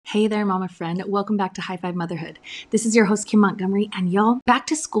Hey there, mama friend. Welcome back to High Five Motherhood. This is your host, Kim Montgomery, and y'all, back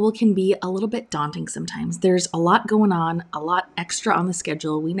to school can be a little bit daunting sometimes. There's a lot going on, a lot extra on the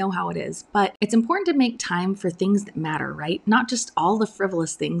schedule. We know how it is, but it's important to make time for things that matter, right? Not just all the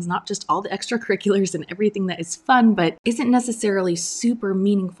frivolous things, not just all the extracurriculars and everything that is fun, but isn't necessarily super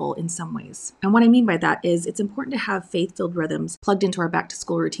meaningful in some ways. And what I mean by that is it's important to have faith-filled rhythms plugged into our back to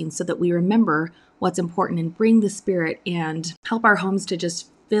school routine so that we remember what's important and bring the spirit and help our homes to just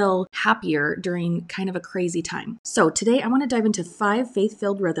feel happier during kind of a crazy time. So today I want to dive into 5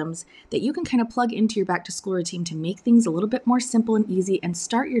 faith-filled rhythms that you can kind of plug into your back to school routine to make things a little bit more simple and easy and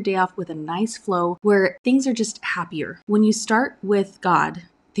start your day off with a nice flow where things are just happier. When you start with God,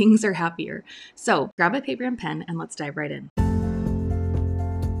 things are happier. So grab a paper and pen and let's dive right in.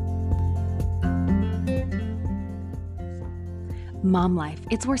 Mom life,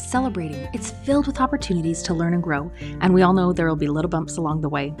 it's worth celebrating. It's filled with opportunities to learn and grow, and we all know there will be little bumps along the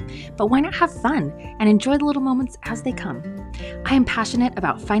way. But why not have fun and enjoy the little moments as they come? I am passionate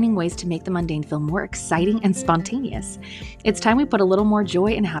about finding ways to make the mundane feel more exciting and spontaneous. It's time we put a little more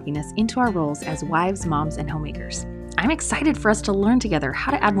joy and happiness into our roles as wives, moms, and homemakers. I'm excited for us to learn together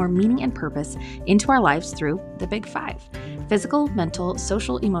how to add more meaning and purpose into our lives through the Big 5: physical, mental,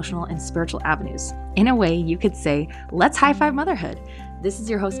 social, emotional, and spiritual avenues. In a way, you could say, let's high five motherhood. This is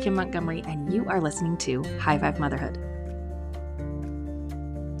your host, Kim Montgomery, and you are listening to High Five Motherhood.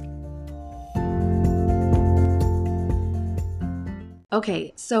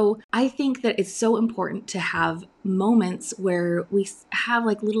 Okay, so I think that it's so important to have moments where we have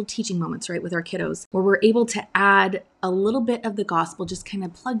like little teaching moments, right, with our kiddos, where we're able to add a little bit of the gospel just kind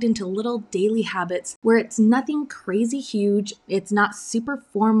of plugged into little daily habits where it's nothing crazy huge, it's not super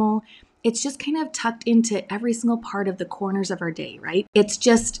formal. It's just kind of tucked into every single part of the corners of our day, right? It's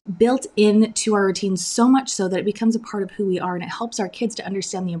just built into our routine so much so that it becomes a part of who we are, and it helps our kids to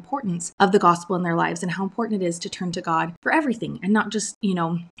understand the importance of the gospel in their lives and how important it is to turn to God for everything and not just,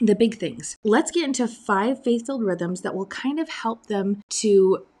 the big things. Let's get into 5 faith-filled rhythms that will kind of help them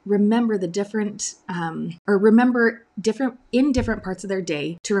to remember the different different parts of their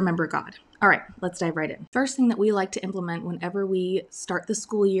day to remember God. All right, let's dive right in. First thing that we like to implement whenever we start the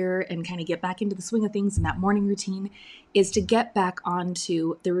school year and kind of get back into the swing of things in that morning routine is to get back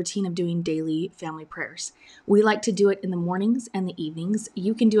onto the routine of doing daily family prayers. We like to do it in the mornings and the evenings.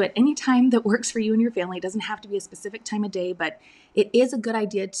 You can do it any time that works for you and your family. It doesn't have to be a specific time of day, but it is a good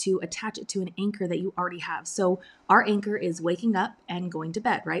idea to attach it to an anchor that you already have. So our anchor is waking up and going to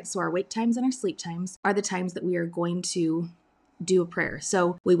bed, right? So our wake times and our sleep times are the times that we are going to do a prayer.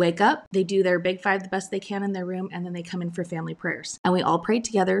 So we wake up, they do their Big 5 the best they can in their room, and then they come in for family prayers. And we all pray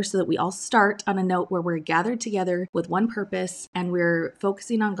together so that we all start on a note where we're gathered together with one purpose and we're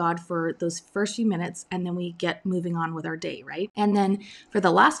focusing on God for those first few minutes, and then we get moving on with our day, right? And then for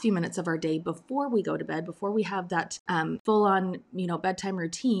the last few minutes of our day before we go to bed, before we have that full-on, bedtime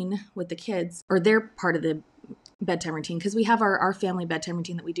routine with the kids, or they're part of the bedtime routine, because we have our family bedtime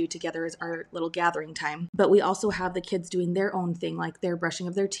routine that we do together as our little gathering time. But we also have the kids doing their own thing, like their brushing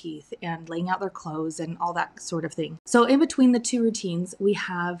of their teeth and laying out their clothes and all that sort of thing. So in between the two routines, we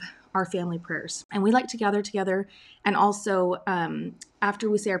have our family prayers. And we like to gather together. And also, after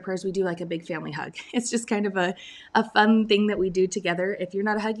we say our prayers, we do like a big family hug. It's just kind of a fun thing that we do together. If you're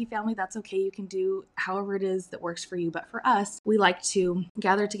not a huggy family, that's okay. You can do however it is that works for you. But for us, we like to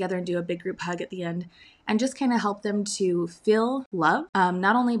gather together and do a big group hug at the end and just kind of help them to feel love,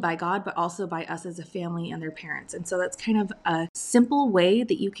 not only by God, but also by us as a family and their parents. And so that's kind of a simple way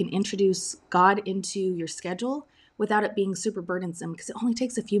that you can introduce God into your schedule without it being super burdensome, because it only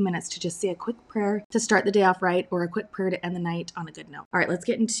takes a few minutes to just say a quick prayer to start the day off right, or a quick prayer to end the night on a good note. All right, let's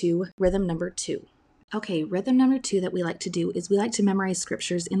get into rhythm number 2. Okay, rhythm number 2 that we like to do is we like to memorize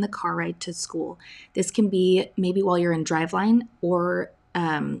scriptures in the car ride to school. This can be maybe while you're in driveline, or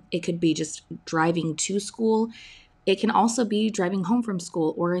it could be just driving to school. It can also be driving home from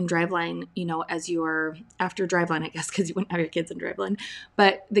school or in driveline, as you're after driveline, I guess, because you wouldn't have your kids in driveline.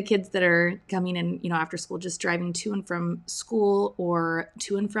 But the kids that are coming in, after school, just driving to and from school or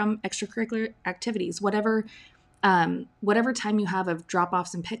to and from extracurricular activities, whatever time you have of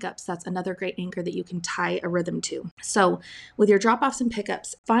drop-offs and pickups, that's another great anchor that you can tie a rhythm to. So with your drop-offs and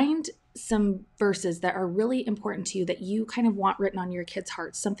pickups, find some verses that are really important to you that you kind of want written on your kids'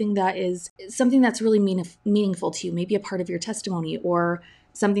 hearts, something that's really meaningful to you, maybe a part of your testimony, or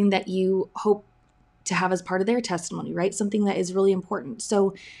something that you hope to have as part of their testimony, right? Something that is really important.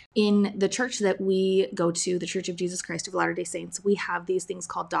 So in the church that we go to, the Church of Jesus Christ of Latter-day Saints, we have these things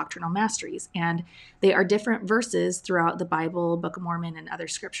called doctrinal masteries, and they are different verses throughout the Bible, Book of Mormon, and other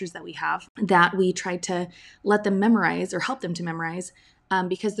scriptures that we have that we try to let them memorize or help them to memorize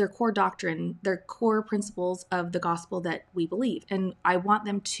because they're core doctrine, they're core principles of the gospel that we believe. And I want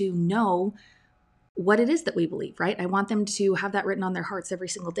them to know what it is that we believe, right? I want them to have that written on their hearts every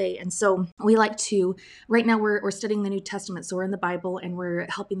single day. And so we like to, right now we're studying the New Testament. So we're in the Bible and we're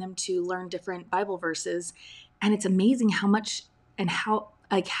helping them to learn different Bible verses. And it's amazing how much and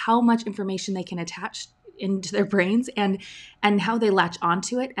how much information they can attach into their brains and how they latch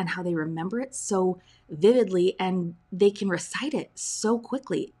onto it and how they remember it so vividly, and they can recite it so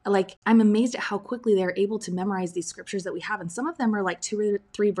quickly. Like, I'm amazed at how quickly they're able to memorize these scriptures that we have. And some of them are like 2 or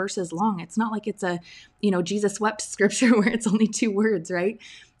 3 verses long. It's not like it's a, Jesus wept scripture where it's only 2 words, right?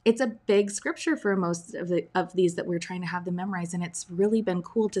 It's a big scripture for most of these that we're trying to have them memorize. And it's really been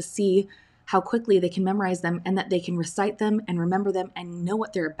cool to see how quickly they can memorize them and that they can recite them and remember them and know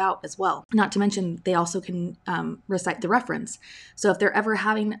what they're about as well. Not to mention, they also can recite the reference. So if they're ever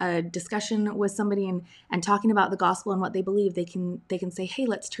having a discussion with somebody and talking about the gospel and what they believe, they can say, hey,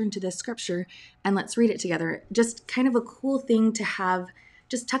 let's turn to this scripture and let's read it together. Just kind of a cool thing to have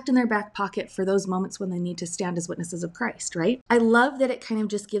just tucked in their back pocket for those moments when they need to stand as witnesses of Christ, right? I love that it kind of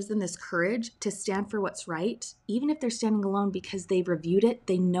just gives them this courage to stand for what's right, even if they're standing alone, because they've reviewed it,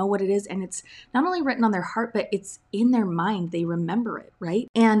 they know what it is, and it's not only written on their heart, but it's in their mind. They remember it, right?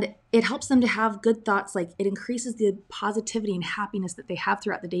 And it helps them to have good thoughts. Like, it increases the positivity and happiness that they have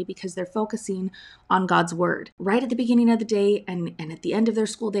throughout the day because they're focusing on God's word. Right at the beginning of the day and at the end of their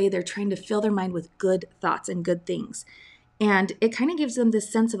school day, they're trying to fill their mind with good thoughts and good things. And it kind of gives them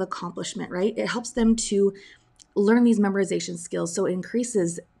this sense of accomplishment, right? It helps them to learn these memorization skills. So it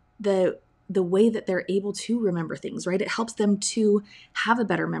increases the way that they're able to remember things, right? It helps them to have a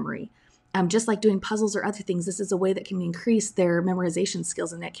better memory. Just like doing puzzles or other things, this is a way that can increase their memorization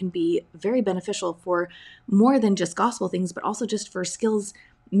skills, and that can be very beneficial for more than just gospel things, but also just for skills,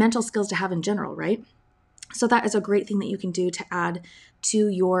 mental skills to have in general, right? So that is a great thing that you can do to add to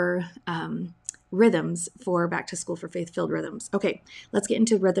your rhythms for back to school for faith-filled rhythms. Okay, let's get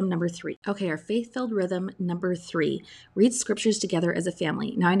into rhythm number 3. Okay, our faith-filled rhythm number 3, read scriptures together as a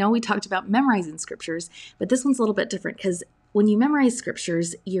family. Now, I know we talked about memorizing scriptures, but this one's a little bit different because when you memorize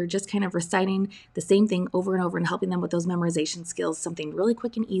scriptures, you're just kind of reciting the same thing over and over and helping them with those memorization skills, something really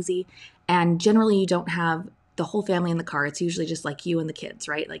quick and easy. And generally, you don't have the whole family in the car. It's usually just like you and the kids,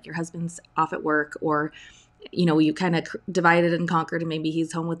 right? Like your husband's off at work, or you kind of divided and conquered, and maybe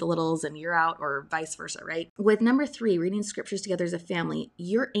he's home with the littles and you're out, or vice versa, right? With number 3, reading scriptures together as a family,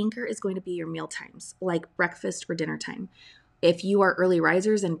 your anchor is going to be your meal times, like breakfast or dinner time. If you are early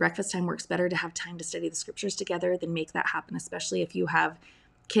risers and breakfast time works better to have time to study the scriptures together, then make that happen, especially if you have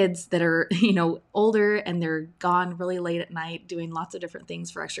kids that are, older and they're gone really late at night doing lots of different things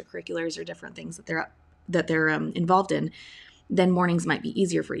for extracurriculars or different things that they're involved in. Then mornings might be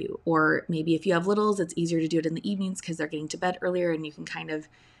easier for you. Or maybe if you have littles, it's easier to do it in the evenings because they're getting to bed earlier and you can kind of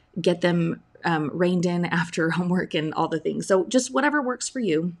get them reined in after homework and all the things. So just whatever works for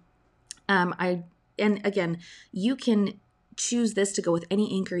you. And again, you can choose this to go with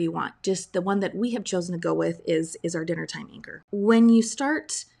any anchor you want. Just the one that we have chosen to go with is our dinner time anchor. When you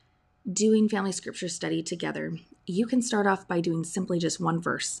start doing family scripture study together, you can start off by doing simply just one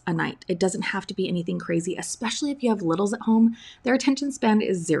verse a night. It doesn't have to be anything crazy, especially if you have littles at home. Their attention span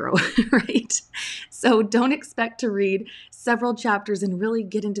is 0, right? So don't expect to read several chapters and really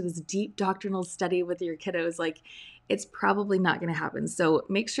get into this deep doctrinal study with your kiddos. Like, it's probably not going to happen. So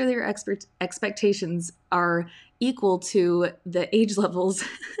make sure that your expectations are equal to the age levels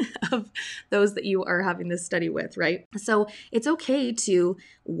of those that you are having this study with, right? So it's okay to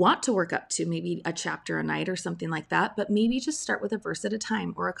want to work up to maybe a chapter a night or something like that, but maybe just start with a verse at a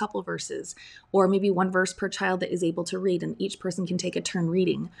time, or a couple verses, or maybe one verse per child that is able to read, and each person can take a turn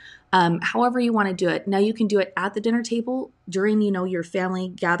reading. However you want to do it. Now, you can do it at the dinner table during, your family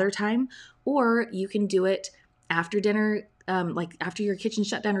gather time, or you can do it after dinner, like after your kitchen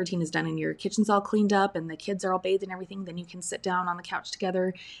shutdown routine is done and your kitchen's all cleaned up and the kids are all bathed and everything. Then you can sit down on the couch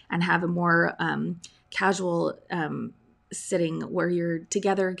together and have a more casual sitting where you're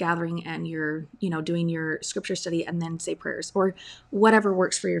together gathering and you're, doing your scripture study and then say prayers, or whatever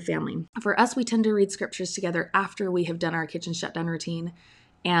works for your family. For us, we tend to read scriptures together after we have done our kitchen shutdown routine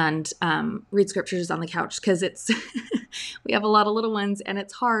and read scriptures on the couch, because it's we have a lot of little ones and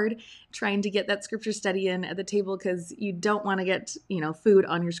it's hard trying to get that scripture study in at the table because you don't want to get food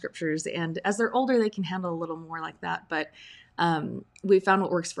on your scriptures. And as they're older, they can handle a little more like that. But we found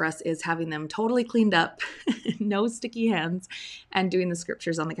what works for us is having them totally cleaned up, no sticky hands, and doing the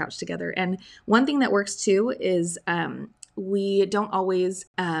scriptures on the couch together. And one thing that works too is we don't always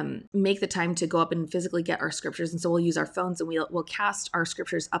make the time to go up and physically get our scriptures. And so we'll use our phones and we'll cast our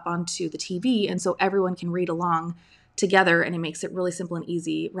scriptures up onto the TV. And so everyone can read along together, and it makes it really simple and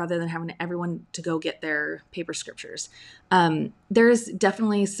easy rather than having everyone to go get their paper scriptures. There's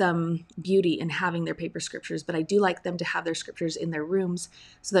definitely some beauty in having their paper scriptures, but I do like them to have their scriptures in their rooms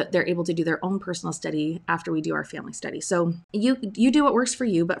so that they're able to do their own personal study after we do our family study. So you do what works for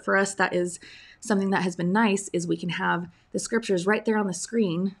you, but for us, that is something that has been nice, is we can have the scriptures right there on the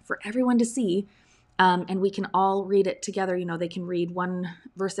screen for everyone to see. And we can all read it together. They can read one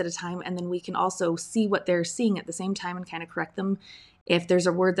verse at a time, and then we can also see what they're seeing at the same time and kind of correct them if there's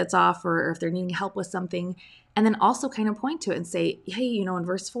a word that's off or if they're needing help with something. And then also kind of point to it and say, hey, in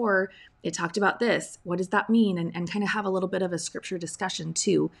verse 4, it talked about this. What does that mean? And kind of have a little bit of a scripture discussion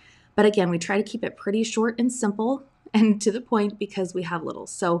too. But again, we try to keep it pretty short and simple and to the point because we have little.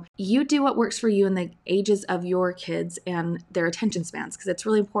 So you do what works for you in the ages of your kids and their attention spans, because it's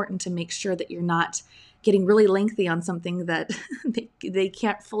really important to make sure that you're not getting really lengthy on something that they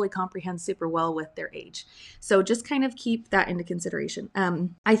can't fully comprehend super well with their age. So just kind of keep that into consideration.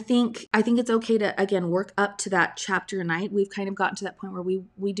 I think it's okay to, again, work up to that chapter a night. We've kind of gotten to that point where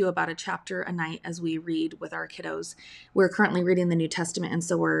we do about a chapter a night as we read with our kiddos. We're currently reading the New Testament, and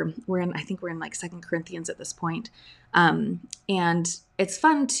so we're in like 2 Corinthians at this point. And it's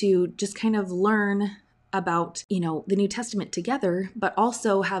fun to just kind of learn about, the New Testament together, but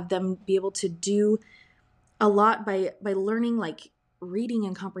also have them be able to do a lot by learning like reading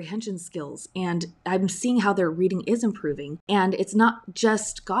and comprehension skills. And I'm seeing how their reading is improving. And it's not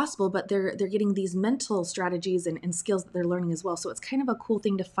just gospel, but they're getting these mental strategies and skills that they're learning as well. So it's kind of a cool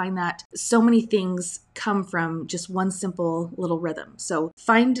thing to find that so many things come from just one simple little rhythm. So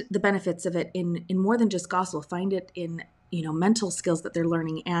find the benefits of it in more than just gospel. Find it in mental skills that they're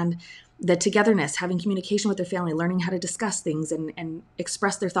learning, and the togetherness, having communication with their family, learning how to discuss things and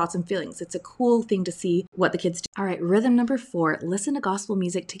express their thoughts and feelings. It's a cool thing to see what the kids do. All right, rhythm number 4, listen to gospel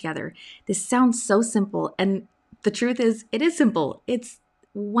music together. This sounds so simple, and the truth is, it is simple. It's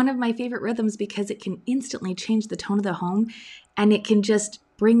one of my favorite rhythms because it can instantly change the tone of the home, and it can just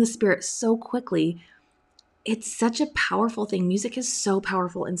bring the spirit so quickly. It's such a powerful thing. Music is so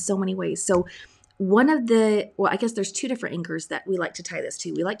powerful in so many ways. So I guess there's 2 different anchors that we like to tie this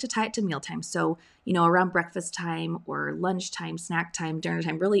to. We like to tie it to mealtime. So, around breakfast time or lunchtime, snack time, dinner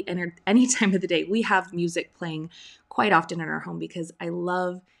time, really any time of the day, we have music playing quite often in our home because I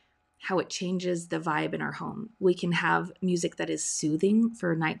love how it changes the vibe in our home. We can have music that is soothing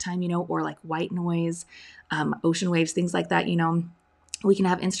for nighttime, or like white noise, ocean waves, things like that, We can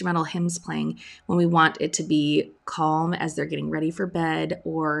have instrumental hymns playing when we want it to be calm as they're getting ready for bed,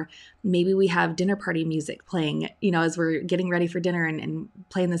 or maybe we have dinner party music playing, as we're getting ready for dinner and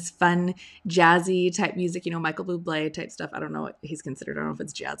playing this fun jazzy type music, Michael Bublé type stuff. I don't know what he's considered. I don't know if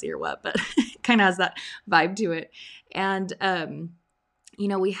it's jazzy or what, but it kind of has that vibe to it. And,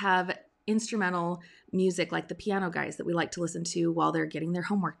 we have instrumental music like the piano guys that we like to listen to while they're getting their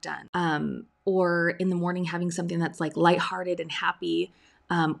homework done. Or in the morning having something that's like lighthearted and happy,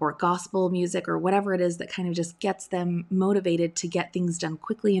 or gospel music or whatever it is that kind of just gets them motivated to get things done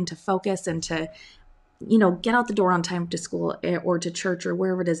quickly and to focus and to, get out the door on time to school or to church or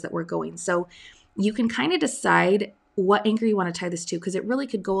wherever it is that we're going. So you can kind of decide what anchor you want to tie this to, because it really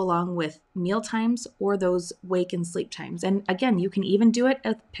could go along with meal times or those wake and sleep times. And again, you can even do it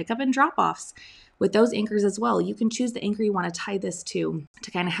at pickup and drop-offs with those anchors as well. You can choose the anchor you want to tie this to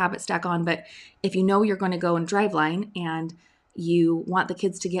kind of have it stack on. But if you're going to go and Driveline and you want the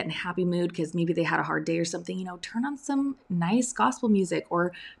kids to get in a happy mood because maybe they had a hard day or something, turn on some nice gospel music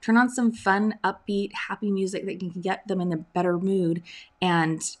or turn on some fun, upbeat, happy music that can get them in a better mood.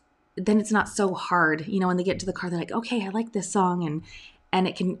 And then it's not so hard, when they get to the car, they're like, okay, I like this song. And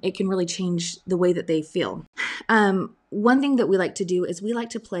it can really change the way that they feel. One thing that we like to do is we like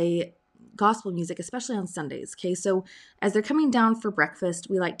to play gospel music, especially on Sundays. Okay. So as they're coming down for breakfast,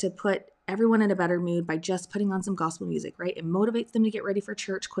 we like to put everyone in a better mood by just putting on some gospel music, right? It motivates them to get ready for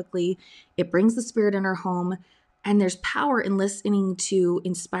church quickly. It brings the spirit in our home. And there's power in listening to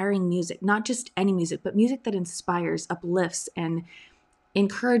inspiring music, not just any music, but music that inspires, uplifts, and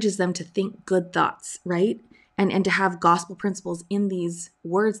encourages them to think good thoughts, right? And to have gospel principles in these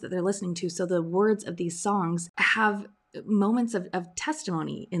words that they're listening to. So the words of these songs have moments of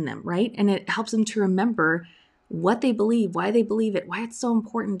testimony in them, right? And it helps them to remember what they believe, why they believe it, why it's so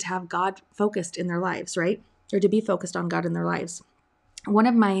important to have God focused in their lives, right? Or to be focused on God in their lives. One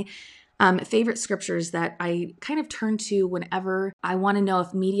of my favorite scriptures that I kind of turn to whenever I want to know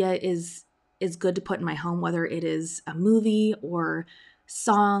if media is good to put in my home, whether it is a movie or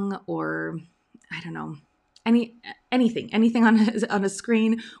song or I don't know, anything on a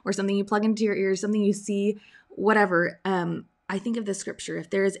screen or something you plug into your ears, something you see, whatever. I think of the scripture, if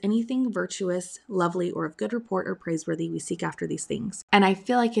there is anything virtuous, lovely, or of good report or praiseworthy, we seek after these things. And I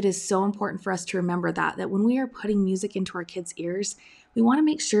feel like it is so important for us to remember that when we are putting music into our kids' ears, we want to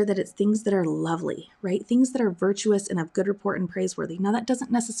make sure that it's things that are lovely, right? Things that are virtuous and of good report and praiseworthy. Now, that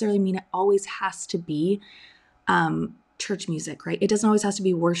doesn't necessarily mean it always has to be church music, right? It doesn't always have to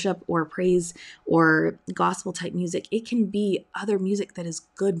be worship or praise or gospel type music. It can be other music that is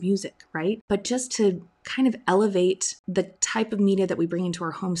good music, right? But just to kind of elevate the type of media that we bring into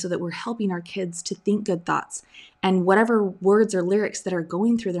our home so that we're helping our kids to think good thoughts, and whatever words or lyrics that are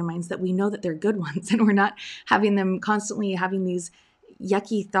going through their minds, that we know that they're good ones, and we're not having them constantly having these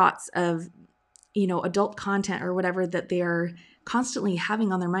yucky thoughts of, adult content or whatever that they are constantly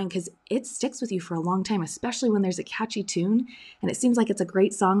having on their mind, because it sticks with you for a long time, especially when there's a catchy tune and it seems like it's a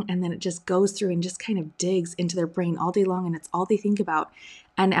great song, and then it just goes through and just kind of digs into their brain all day long, and it's all they think about.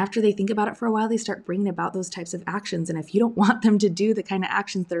 And after they think about it for a while, they start bringing about those types of actions. And if you don't want them to do the kind of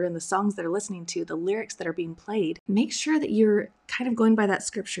actions that are in the songs they're listening to, the lyrics that are being played, make sure that you're kind of going by that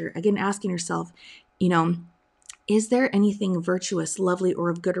scripture. Again, asking yourself, is there anything virtuous, lovely, or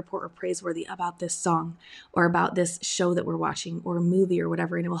of good report or praiseworthy about this song or about this show that we're watching or a movie or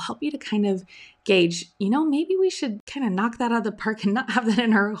whatever? And it will help you to kind of gauge, maybe we should kind of knock that out of the park and not have that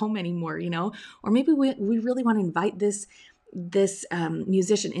in our home anymore, or maybe we really want to invite this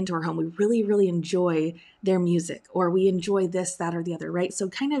musician into our home. We really, really enjoy their music, or we enjoy this, that, or the other, right? So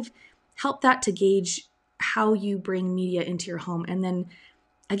kind of help that to gauge how you bring media into your home. And then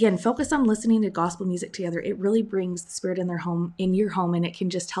again, focus on listening to gospel music together. It really brings the Spirit in your home, and it can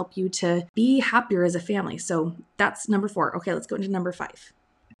just help you to be happier as a family. So that's number 4. Okay, let's go into number 5.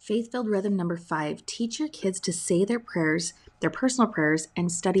 Faith-filled rhythm number 5, teach your kids to say their prayers, their personal prayers,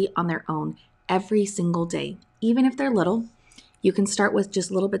 and study on their own every single day. Even if they're little, you can start with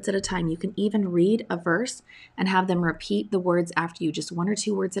just little bits at a time. You can even read a verse and have them repeat the words after you, just 1 or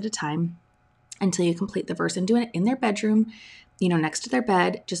 2 words at a time, until you complete the verse, and doing it in their bedroom, next to their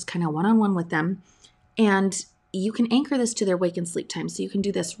bed, just kind of one-on-one with them. And you can anchor this to their wake and sleep time. So you can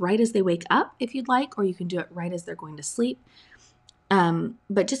do this right as they wake up if you'd like, or you can do it right as they're going to sleep.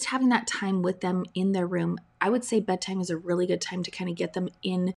 But just having that time with them in their room, I would say bedtime is a really good time to kind of get them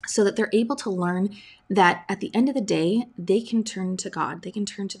in so that they're able to learn that at the end of the day, they can turn to God. They can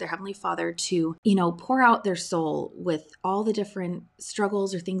turn to their Heavenly Father to, pour out their soul with all the different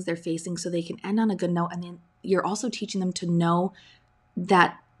struggles or things they're facing, so they can end on a good note. And then you're also teaching them to know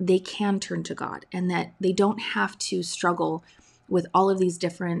that they can turn to God and that they don't have to struggle with all of these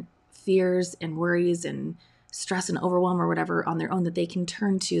different fears and worries and stress and overwhelm or whatever on their own, that they can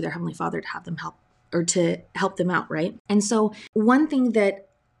turn to their Heavenly Father to have them help, or to help them out, right? And so one thing that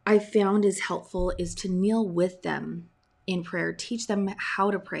I found is helpful is to kneel with them in prayer, teach them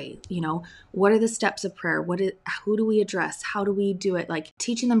how to pray. What are the steps of prayer? Who do we address? How do we do it? Like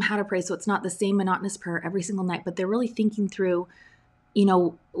teaching them how to pray, so it's not the same monotonous prayer every single night, but they're really thinking through,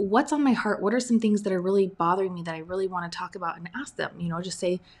 what's on my heart? What are some things that are really bothering me that I really want to talk about, and ask them, just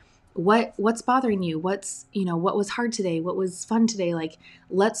say, what's bothering you? What was hard today? What was fun today? Like,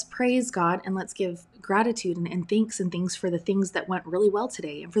 let's praise God and let's give gratitude and thanks and things for the things that went really well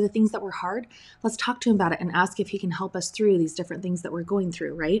today. And for the things that were hard, let's talk to him about it and ask if he can help us through these different things that we're going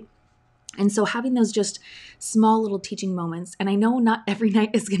through, right? And so having those just small little teaching moments, and I know not every night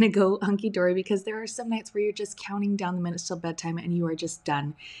is going to go hunky-dory, because there are some nights where you're just counting down the minutes till bedtime and you are just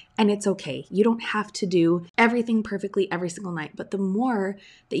done. And it's okay. You don't have to do everything perfectly every single night. But the more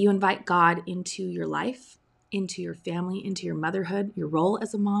that you invite God into your life, into your family, into your motherhood, your role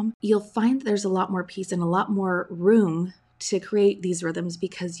as a mom, you'll find that there's a lot more peace and a lot more room to create these rhythms,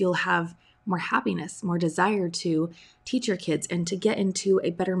 because you'll have more happiness, more desire to teach your kids and to get into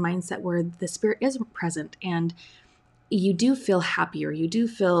a better mindset where the Spirit is present, and you do feel happier. You do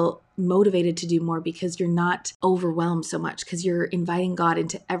feel motivated to do more because you're not overwhelmed so much, because you're inviting God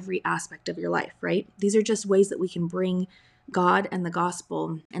into every aspect of your life, right? These are just ways that we can bring God and the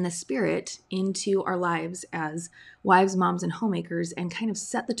gospel and the Spirit into our lives as wives, moms, and homemakers, and kind of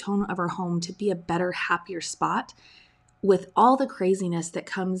set the tone of our home to be a better, happier spot with all the craziness that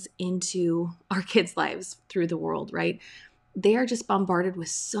comes into our kids' lives through the world, right? They are just bombarded with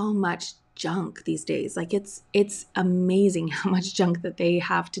so much junk these days. Like it's amazing how much junk that they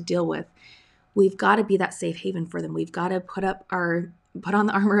have to deal with. We've got to be that safe haven for them. We've got to put on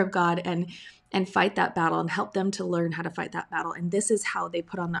the armor of God and fight that battle, and help them to learn how to fight that battle. And this is how they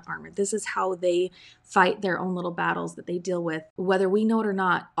put on the armor. This is how they fight their own little battles that they deal with. Whether we know it or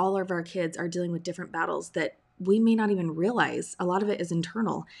not, all of our kids are dealing with different battles that we may not even realize. A lot of it is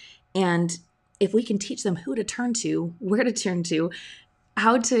internal. And if we can teach them who to turn to, where to turn to,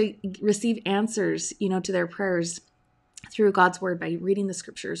 how to receive answers, to their prayers, through God's word, by reading the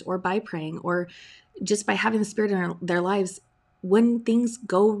scriptures or by praying or just by having the Spirit in their lives, when things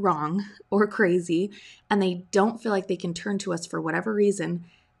go wrong or crazy and they don't feel like they can turn to us for whatever reason,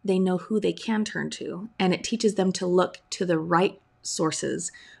 they know who they can turn to. And it teaches them to look to the right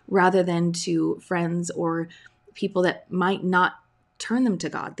sources rather than to friends or people that might not turn them to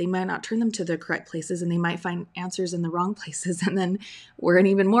God. They might not turn them to the correct places, and they might find answers in the wrong places. And then we're in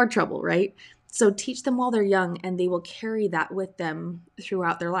even more trouble, right? So teach them while they're young, and they will carry that with them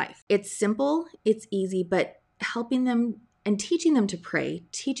throughout their life. It's simple, it's easy, but helping them and teaching them to pray,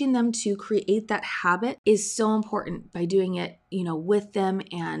 teaching them to create that habit is so important by doing it, with them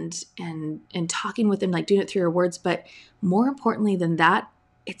and talking with them, like doing it through your words. But more importantly than that,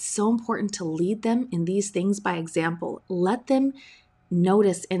 it's so important to lead them in these things by example. Let them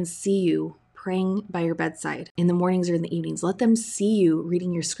notice and see you praying by your bedside in the mornings or in the evenings. Let them see you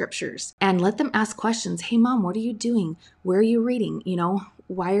reading your scriptures, and let them ask questions. Hey, Mom, what are you doing? Where are you reading?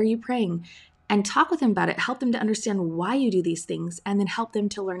 Why are you praying? And talk with them about it. Help them to understand why you do these things, and then help them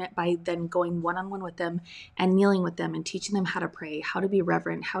to learn it by then going one-on-one with them and kneeling with them and teaching them how to pray, how to be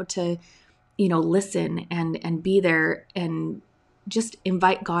reverent, how to, listen and be there and just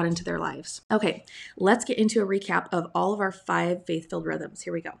invite God into their lives. Okay, let's get into a recap of all of our 5 faith-filled rhythms.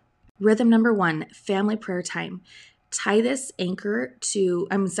 Here we go. Rhythm number 1, family prayer time. Tie this to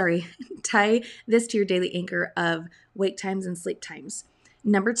your daily anchor of wake times and sleep times.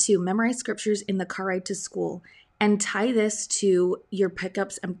 Number 2, memorize scriptures in the car ride to school, and tie this to your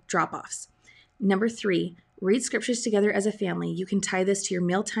pickups and drop-offs. Number 3, read scriptures together as a family. You can tie this to your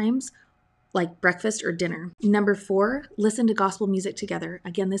meal times, like breakfast or dinner. Number 4, listen to gospel music together.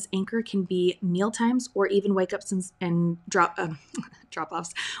 Again, this anchor can be meal times or even wake-ups and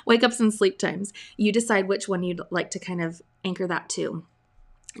drop-offs, wake-ups and sleep times. You decide which one you'd like to kind of anchor that to.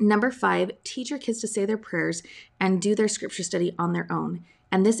 Number 5, teach your kids to say their prayers and do their scripture study on their own.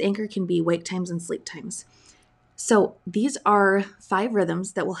 And this anchor can be wake times and sleep times. So these are 5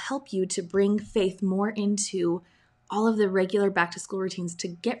 rhythms that will help you to bring faith more into all of the regular back to school routines to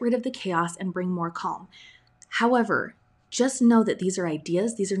get rid of the chaos and bring more calm. However, just know that these are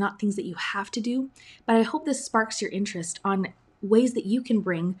ideas. These are not things that you have to do, but I hope this sparks your interest on ways that you can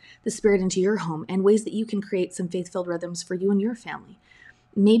bring the Spirit into your home and ways that you can create some faith-filled rhythms for you and your family.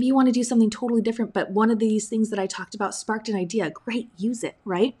 Maybe you want to do something totally different, but one of these things that I talked about sparked an idea. Great, use it,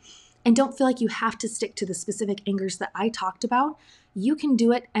 right? And don't feel like you have to stick to the specific anchors that I talked about. You can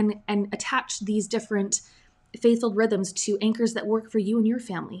do it and attach these different faith-filled rhythms to anchors that work for you and your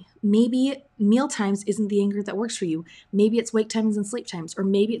family. Maybe meal times isn't the anchor that works for you. Maybe it's wake times and sleep times, or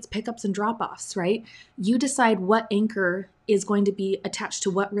maybe it's pickups and drop-offs, right? You decide what anchor is going to be attached to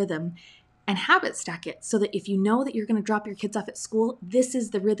what rhythm and habit stack it so that if you know that you're going to drop your kids off at school, this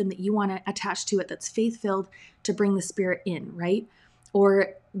is the rhythm that you want to attach to it that's faith-filled to bring the Spirit in, right?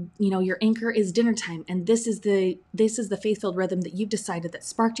 Or, your anchor is dinner time, and this is the faith-filled rhythm that you've decided that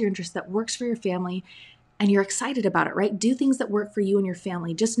sparked your interest, that works for your family, and you're excited about it, right? Do things that work for you and your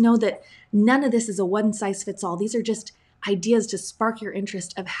family. Just know that none of this is a one-size-fits-all. These are just ideas to spark your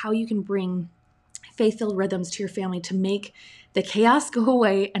interest of how you can bring faith-filled rhythms to your family to make the chaos go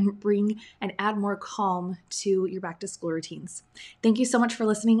away and bring and add more calm to your back to school routines. Thank you so much for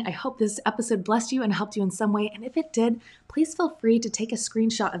listening. I hope this episode blessed you and helped you in some way. And if it did, please feel free to take a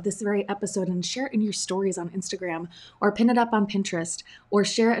screenshot of this very episode and share it in your stories on Instagram, or pin it up on Pinterest, or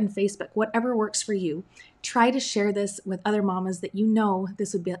share it on Facebook, whatever works for you. Try to share this with other mamas that you know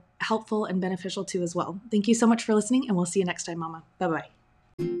this would be helpful and beneficial to as well. Thank you so much for listening, and we'll see you next time, Mama. Bye-bye.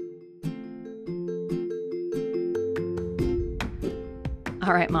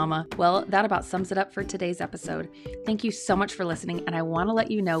 All right, Mama. Well, that about sums it up for today's episode. Thank you so much for listening, and I want to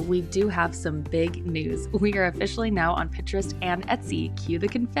let you know we do have some big news. We are officially now on Pinterest and Etsy. Cue the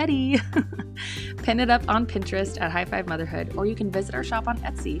confetti. Pin it up on Pinterest at High Five Motherhood, or you can visit our shop on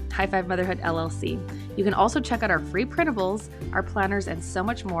Etsy, High Five Motherhood LLC. You can also check out our free printables, our planners, and so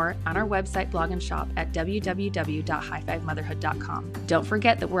much more on our website, blog, and shop at www.high5motherhood.com. Don't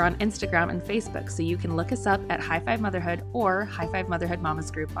forget that we're on Instagram and Facebook, so you can look us up at High Five Motherhood or High Five Motherhood Mamas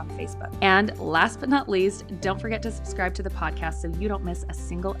Group on Facebook. And last but not least, don't forget to subscribe to the podcast so you don't miss a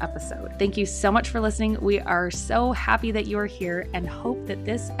single episode. Thank you so much for listening. We are so happy that you are here and hope that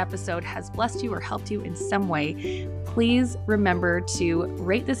this episode has blessed you or helped you in some way. Please remember to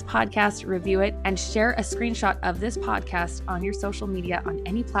rate this podcast, review it, and share a screenshot of this podcast on your social media on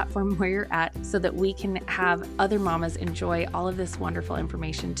any platform where you're at so that we can have other mamas enjoy all of this wonderful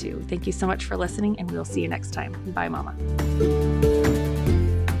information too. Thank you so much for listening, and we'll see you next time. Bye, Mama.